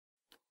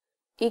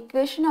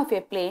equation of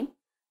a plane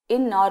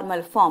in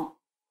normal form.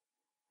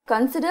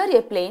 Consider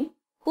a plane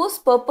whose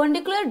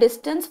perpendicular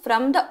distance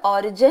from the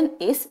origin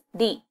is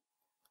d,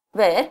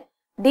 where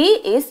d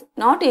is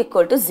not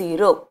equal to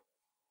 0.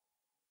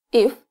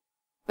 If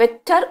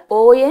vector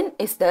ON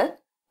is the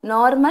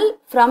normal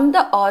from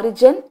the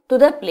origin to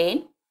the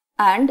plane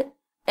and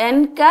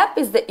n cap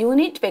is the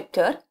unit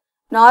vector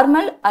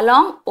normal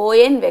along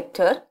ON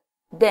vector,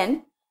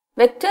 then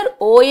vector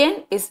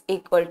ON is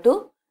equal to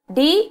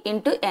d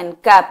into n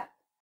cap.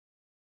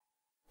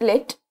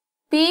 Let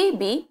P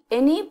be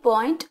any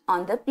point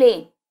on the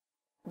plane.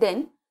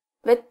 Then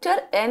vector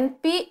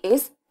NP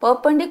is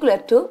perpendicular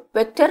to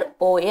vector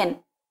ON.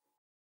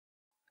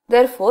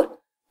 Therefore,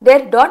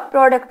 their dot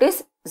product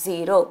is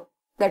 0.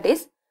 That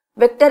is,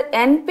 vector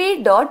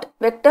NP dot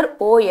vector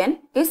ON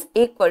is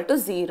equal to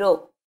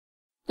 0.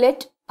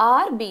 Let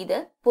R be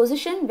the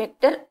position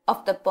vector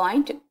of the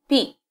point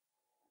P.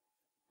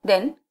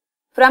 Then,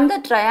 from the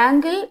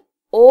triangle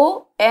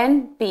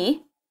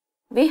ONP,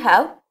 we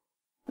have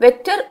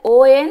vector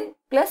ON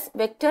plus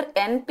vector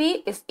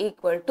NP is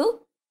equal to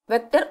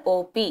vector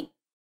OP.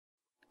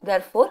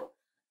 Therefore,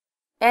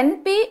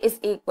 NP is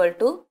equal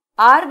to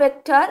R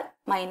vector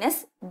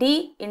minus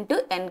D into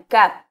n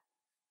cap.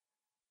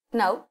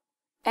 Now,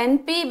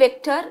 NP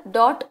vector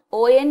dot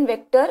ON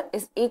vector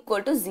is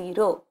equal to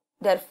 0.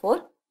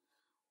 Therefore,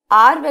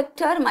 R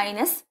vector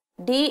minus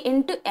D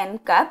into n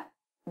cap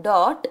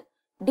dot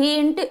D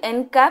into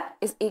n cap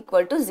is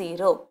equal to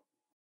 0.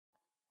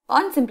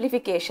 On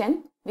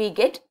simplification, we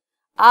get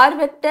R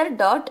vector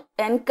dot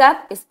n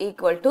cap is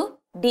equal to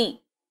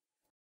D.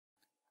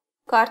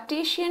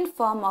 Cartesian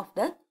form of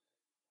the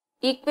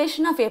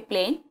equation of a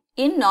plane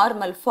in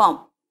normal form.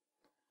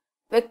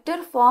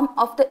 Vector form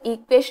of the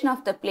equation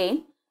of the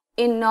plane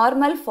in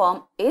normal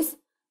form is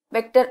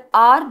vector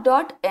R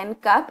dot n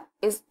cap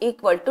is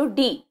equal to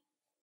D.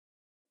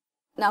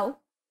 Now,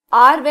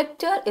 R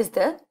vector is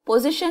the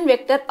position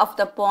vector of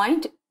the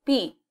point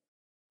P.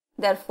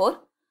 Therefore,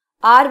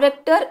 R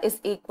vector is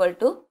equal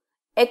to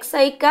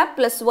xi cap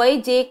plus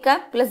yj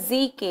cap plus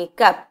zk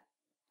cap.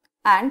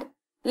 And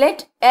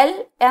let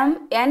L,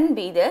 M, N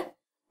be the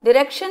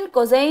direction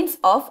cosines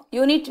of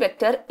unit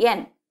vector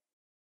n.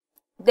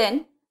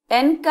 Then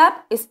n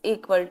cap is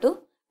equal to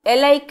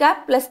Li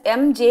cap plus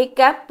Mj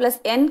cap plus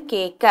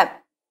Nk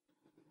cap.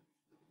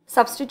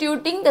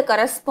 Substituting the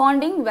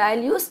corresponding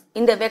values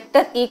in the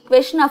vector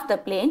equation of the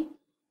plane,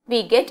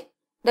 we get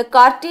the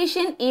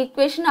Cartesian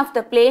equation of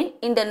the plane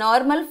in the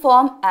normal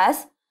form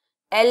as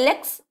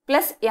Lx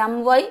plus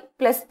My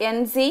plus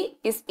Nz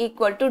is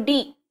equal to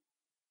D.